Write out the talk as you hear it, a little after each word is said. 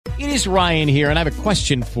It is Ryan here, and I have a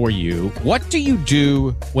question for you. What do you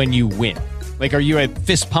do when you win? Like, are you a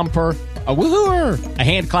fist pumper, a woohooer, a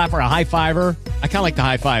hand clapper, a high fiver? I kind of like the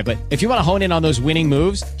high five, but if you want to hone in on those winning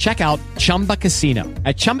moves, check out Chumba Casino.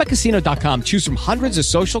 At ChumbaCasino.com, choose from hundreds of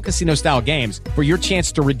social casino-style games for your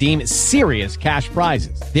chance to redeem serious cash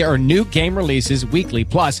prizes. There are new game releases weekly,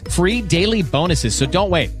 plus free daily bonuses. So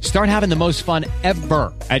don't wait. Start having the most fun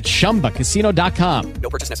ever at ChumbaCasino.com.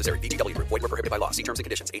 No purchase necessary. VGW. Void where prohibited by law. See terms and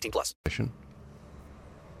conditions. 18+.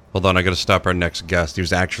 Hold on, I got to stop our next guest. He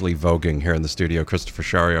was actually voguing here in the studio. Christopher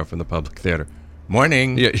Schario from the Public Theater.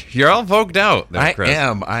 Morning. You're all vogued out there, Chris.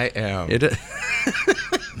 I am.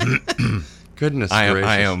 Goodness gracious.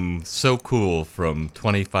 I am so cool from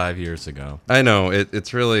 25 years ago. I know.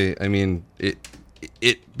 It's really, I mean, it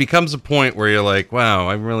becomes a point where you're like, wow,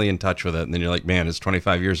 I'm really in touch with it. And then you're like, man, it's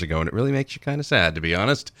 25 years ago. And it really makes you kind of sad, to be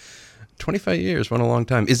honest. 25 years, went a long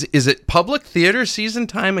time. Is it Public Theater season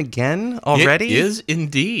time again already? It is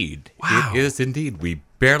indeed. Wow. It is indeed. We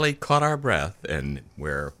barely caught our breath, and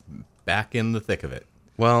we're back in the thick of it.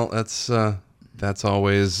 Well, that's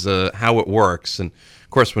always how it works. And, of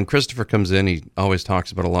course, when Christopher comes in, he always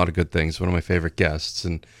talks about a lot of good things. One of my favorite guests.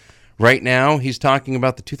 And right now, he's talking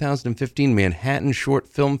about the 2015 Manhattan Short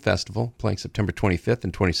Film Festival, playing September 25th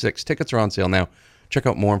and 26th. Tickets are on sale now. Check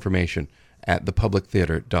out more information at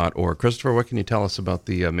thepublictheater.org. Christopher, what can you tell us about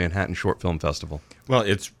the Manhattan Short Film Festival? Well,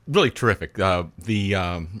 it's really terrific. The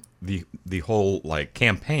whole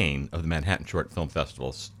campaign of the Manhattan Short Film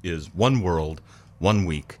Festival is one world, 1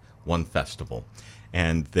 week, one festival,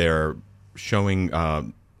 and they're showing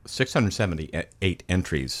 678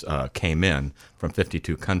 entries came in from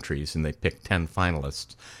 52 countries, and they picked 10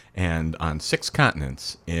 finalists, and on 6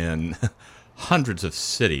 continents in hundreds of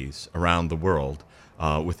cities around the world.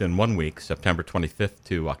 Within 1 week, September 25th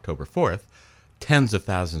to October 4th, tens of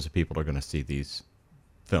thousands of people are going to see these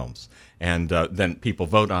films. And then people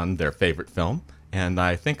vote on their favorite film. And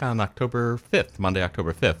I think on October 5th, Monday,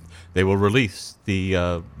 October 5th, they will release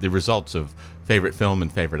the results of favorite film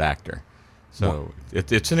and favorite actor. So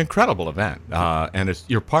it's an incredible event. And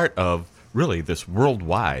you're part of, really, this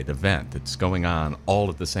worldwide event that's going on all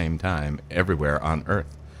at the same time everywhere on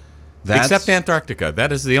Earth. Except Antarctica.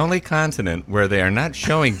 That is the only continent where they are not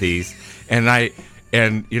showing these.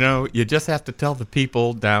 And you just have to tell the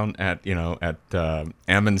people down at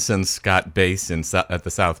Amundsen Scott Base at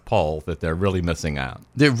the South Pole that they're really missing out.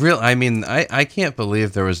 I can't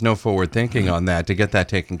believe there was no forward thinking on that to get that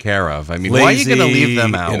taken care of. I mean, why are you going to leave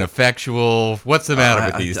them out? Ineffectual. What's the matter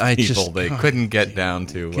with these people? They couldn't get down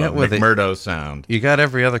to McMurdo Sound. You got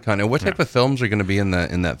every other continent. What type of films are going to be in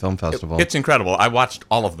that film festival? It's incredible. I watched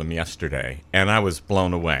all of them yesterday, and I was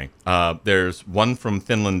blown away. There's one from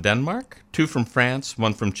Finland, Denmark, 2 from France,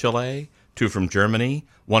 1 from Chile, 2 from Germany,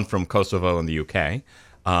 1 from Kosovo and the UK,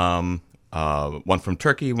 1 from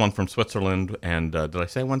Turkey, 1 from Switzerland, and did I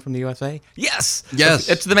say 1 from the USA? Yes!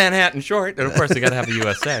 It's the Manhattan Short, and of course they got to have the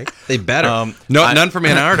USA. They better. None from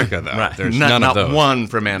Antarctica, though. Right. There's none of those. Not one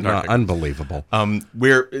from Antarctica. Unbelievable.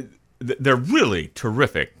 They're really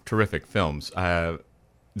terrific films. 2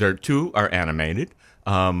 are animated.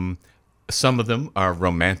 Some of them are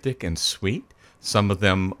romantic and sweet. Some of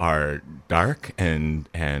them are dark and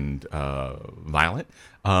violent.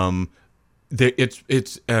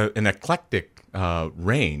 It's an eclectic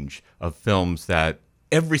range of films that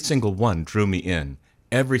every single one drew me in.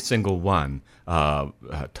 Every single one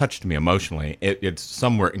touched me emotionally.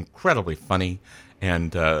 Some were incredibly funny,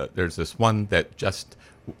 and there's this one that just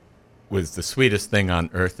was the sweetest thing on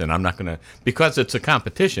earth, and I'm not going to, because it's a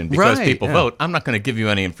competition, because people vote, I'm not going to give you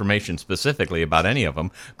any information specifically about any of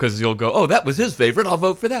them, because you'll go, oh, that was his favorite, I'll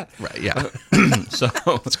vote for that. Right, yeah. So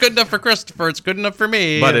it's good enough for Christopher, it's good enough for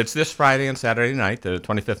me. But it's this Friday and Saturday night, the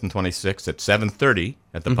 25th and 26th at 7:30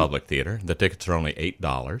 at the Public Theater. The tickets are only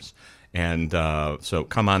 $8. And so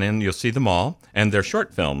come on in, you'll see them all. And they're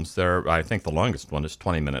short films. I think the longest one is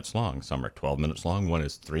 20 minutes long. Some are 12 minutes long. One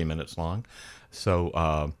is 3 minutes long.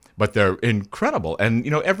 So, but they're incredible. And,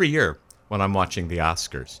 every year when I'm watching the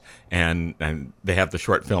Oscars and they have the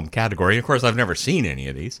short film category, of course, I've never seen any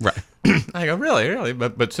of these. Right. I go, really?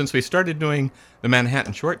 But since we started doing the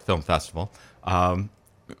Manhattan Short Film Festival,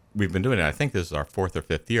 we've been doing it. I think this is our 4th or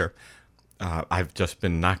 5th year. I've just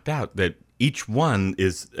been knocked out that each one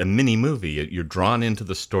is a mini movie. You're drawn into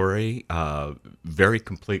the story very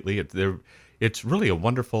completely. It's really a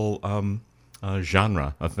wonderful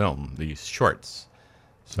genre of film, these shorts.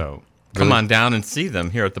 So come on down and see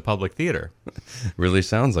them here at the Public Theater. Really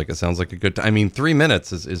sounds like it. Sounds like a good time. I mean, 3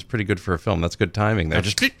 minutes is pretty good for a film. That's good timing there.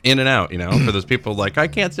 Just in and out, for those people like, I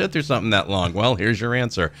can't sit through something that long. Well, here's your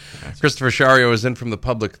answer. Christopher Schario is in from the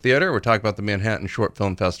Public Theater. We're talking about the Manhattan Short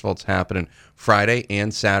Film Festival. It's happening Friday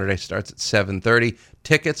and Saturday. Starts at 7:30.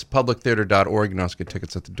 Tickets, publictheater.org. You can also get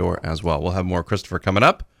tickets at the door as well. We'll have more Christopher coming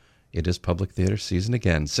up. It is Public Theater season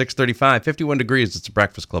again. 6:35, 51 degrees. It's the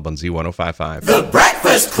Breakfast Club on Z105.5. The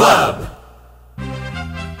Breakfast Club.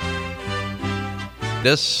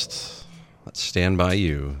 Let's stand by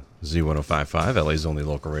you. Z105.5, LA's only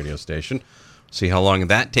local radio station. See how long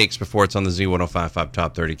that takes before it's on the Z105.5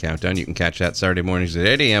 Top 30 Countdown. You can catch that Saturday mornings at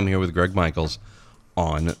 8 a.m. here with Greg Michaels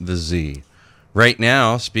on the Z. Right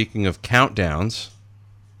now, speaking of countdowns,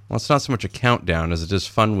 well, it's not so much a countdown as it is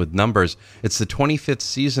fun with numbers. It's the 25th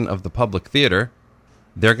season of the Public Theater.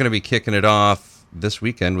 They're going to be kicking it off this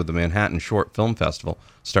weekend with the Manhattan Short Film Festival.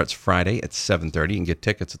 Starts Friday at 7:30. You can get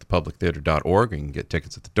tickets at thepublictheater.org, or you can get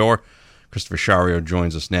tickets at the door. Christopher Schario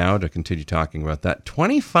joins us now to continue talking about that.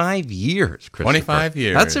 25 years, Christopher. 25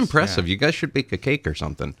 years. That's impressive. Yeah. You guys should bake a cake or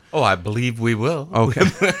something. Oh, I believe we will. Okay.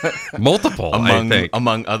 Multiple, I think.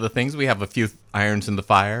 Among other things, we have a few irons in the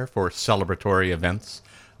fire for celebratory events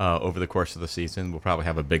over the course of the season. We'll probably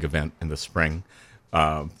have a big event in the spring.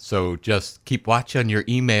 So just keep watch on your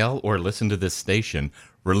email or listen to this station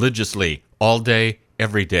religiously all day,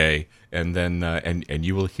 every day, and then and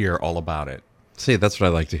you will hear all about it. See, that's what I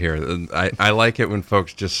like to hear. I like it when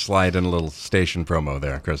folks just slide in a little station promo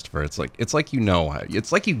there, Christopher. It's like it's like you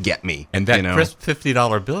get me. And that crisp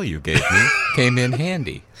 $50 bill you gave me came in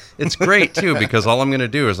handy. It's great too, because all I'm going to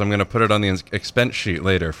do is I'm going to put it on the expense sheet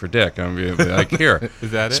later for Dick. I'm going to be like, here,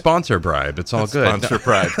 is that it? Sponsor bribe. It's all good. Sponsor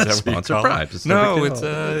bribe. Sponsor bribe. No,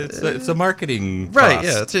 it's a marketing right.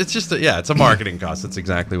 cost. Yeah, it's just it's a marketing cost. That's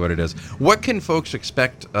exactly what it is. What can folks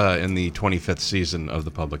expect in the 25th season of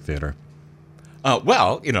the Public Theater?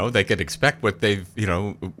 Well, they could expect what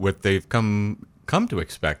they've come to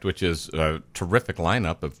expect, which is a terrific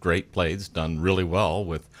lineup of great plays done really well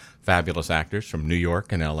with fabulous actors from New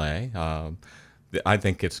York and L.A. I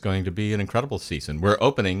think it's going to be an incredible season. We're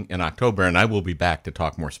opening in October, and I will be back to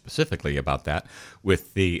talk more specifically about that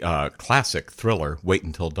with the classic thriller Wait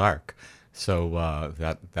Until Dark. So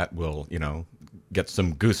that will get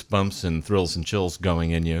some goosebumps and thrills and chills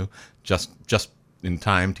going in you just in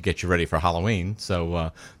time to get you ready for Halloween.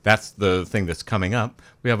 So that's the thing that's coming up.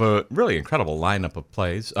 We have a really incredible lineup of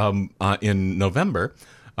plays. In November,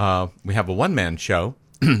 we have a one-man show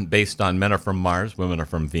based on Men Are From Mars, Women Are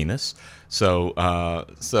From Venus. So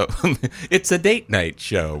it's a date night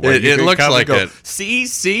show. It looks like go, it.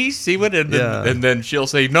 See what? And then she'll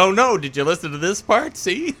say, no, did you listen to this part?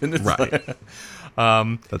 See? And it's right.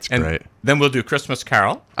 That's and great. Then we'll do Christmas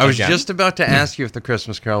Carol. I was just about to ask you if the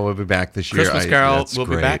Christmas Carol will be back this year. Christmas Carol will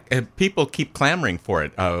be back. And people keep clamoring for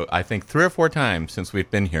it. I think 3 or 4 times since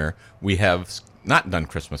we've been here, we have not done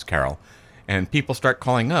Christmas Carol. And people start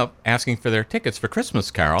calling up asking for their tickets for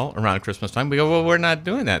Christmas Carol around Christmas time. We go, well, we're not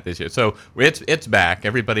doing that this year. So it's back.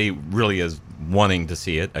 Everybody really is wanting to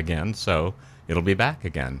see it again. So it'll be back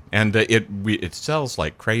again. And it sells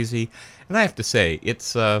like crazy. And I have to say,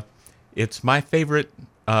 it's my favorite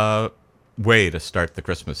way to start the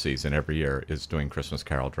Christmas season every year is doing Christmas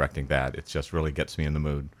Carol, directing that. It just really gets me in the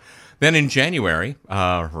mood. Then in January,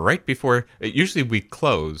 right before, usually we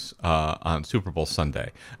close on Super Bowl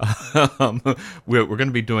Sunday. We're going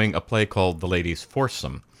to be doing a play called The Ladies'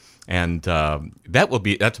 Foursome. And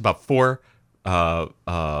that's about 4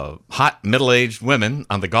 hot middle-aged women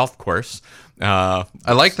on the golf course. I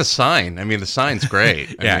like the sign. I mean, the sign's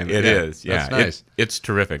great. It is. Yeah, that's nice. It's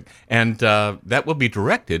terrific. And that will be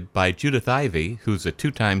directed by Judith Ivey, who's a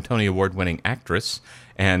 2-time Tony Award-winning actress.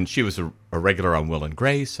 And she was a regular on Will and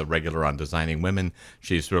Grace, a regular on Designing Women.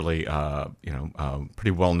 She's really,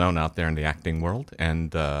 pretty well known out there in the acting world.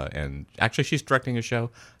 And actually, she's directing a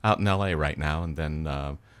show out in L.A. right now. And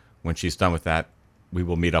then when she's done with that, we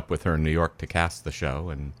will meet up with her in New York to cast the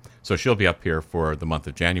show. And so she'll be up here for the month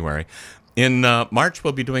of January. In March,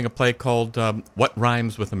 we'll be doing a play called What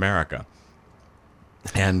Rhymes with America,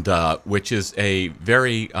 and which is a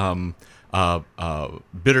very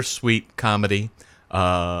bittersweet comedy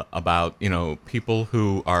about people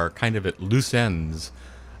who are kind of at loose ends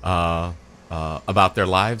about their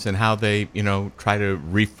lives and how they try to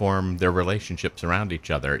reform their relationships around each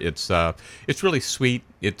other. It's really sweet.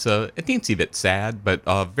 It's a teensy bit sad, but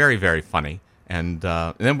very, very funny. And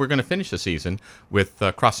then we're going to finish the season with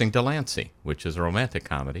Crossing Delancey, which is a romantic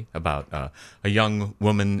comedy about a young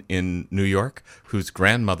woman in New York whose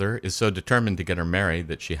grandmother is so determined to get her married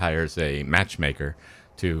that she hires a matchmaker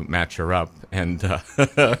to match her up, and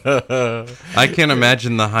I can't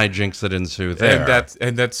imagine the hijinks that ensue there.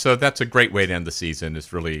 That's a great way to end the season.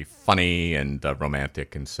 It's really funny and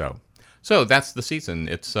romantic, and so that's the season.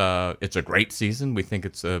 It's a great season. We think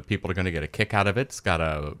it's people are going to get a kick out of it. It's got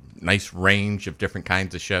a nice range of different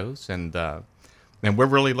kinds of shows, and we're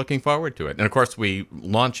really looking forward to it. And of course, we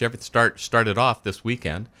started off this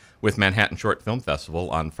weekend with Manhattan Short Film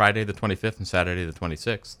Festival on Friday the 25th and Saturday the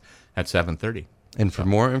 26th at 7:30. And for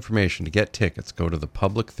more information, to get tickets, go to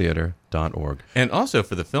thepublictheater.org. And also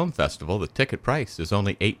for the film festival, the ticket price is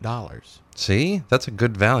only $8. See? That's a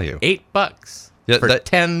good value. $8 for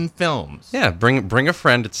 10 films. Yeah, bring a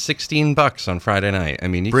friend. It's $16 on Friday night. I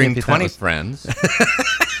mean, you bring can't 20 friends.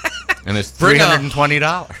 And it's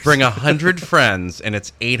 $320. Bring 100 friends, and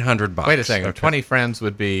it's $800. Wait a second. Okay. 20 friends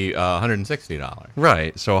would be $160.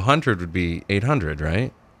 Right. So 100 would be 800,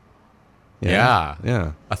 right? Yeah.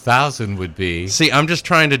 1,000 would be. See, I'm just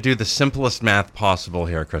trying to do the simplest math possible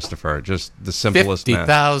here, Christopher. Just the simplest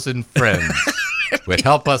 50,000 friends would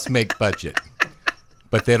help us make budget.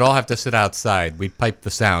 But they'd all have to sit outside. We'd pipe the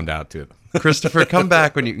sound out to them. Christopher, come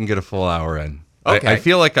back when you can get a full hour in. Okay. I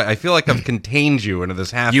feel like I've contained you into this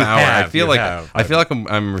half hour. I feel like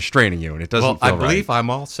I'm restraining you, and it doesn't feel right. I believe I'm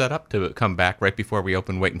all set up to come back right before we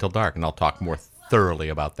open Wait Until Dark, and I'll talk more thoroughly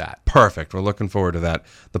about that. Perfect. We're looking forward to that.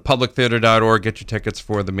 Thepublictheater.org. Get your tickets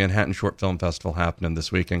for the Manhattan Short Film Festival happening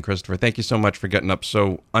this weekend. Christopher, thank you so much for getting up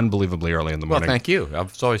so unbelievably early in the morning. Well, thank you.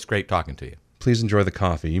 It's always great talking to you. Please enjoy the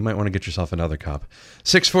coffee. You might want to get yourself another cup.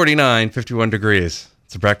 6:49, 51 degrees.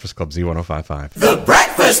 It's the Breakfast Club, Z105.5. The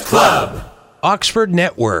Breakfast Club. Oxford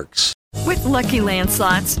Networks. With Lucky Land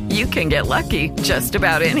Slots, you can get lucky just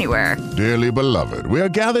about anywhere. Dearly beloved, we are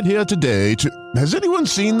gathered here today to... Has anyone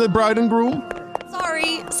seen the bride and groom?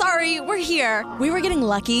 Sorry, we're here. We were getting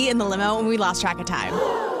lucky in the limo and we lost track of time.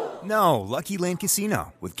 No, Lucky Land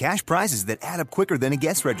Casino, with cash prizes that add up quicker than a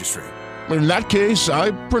guest registry. In that case,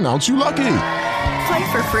 I pronounce you lucky.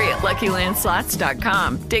 Play for free at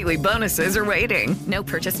LuckyLandSlots.com. Daily bonuses are waiting. No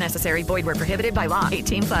purchase necessary. Void where prohibited by law.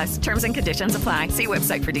 18+. Terms and conditions apply. See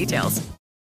website for details.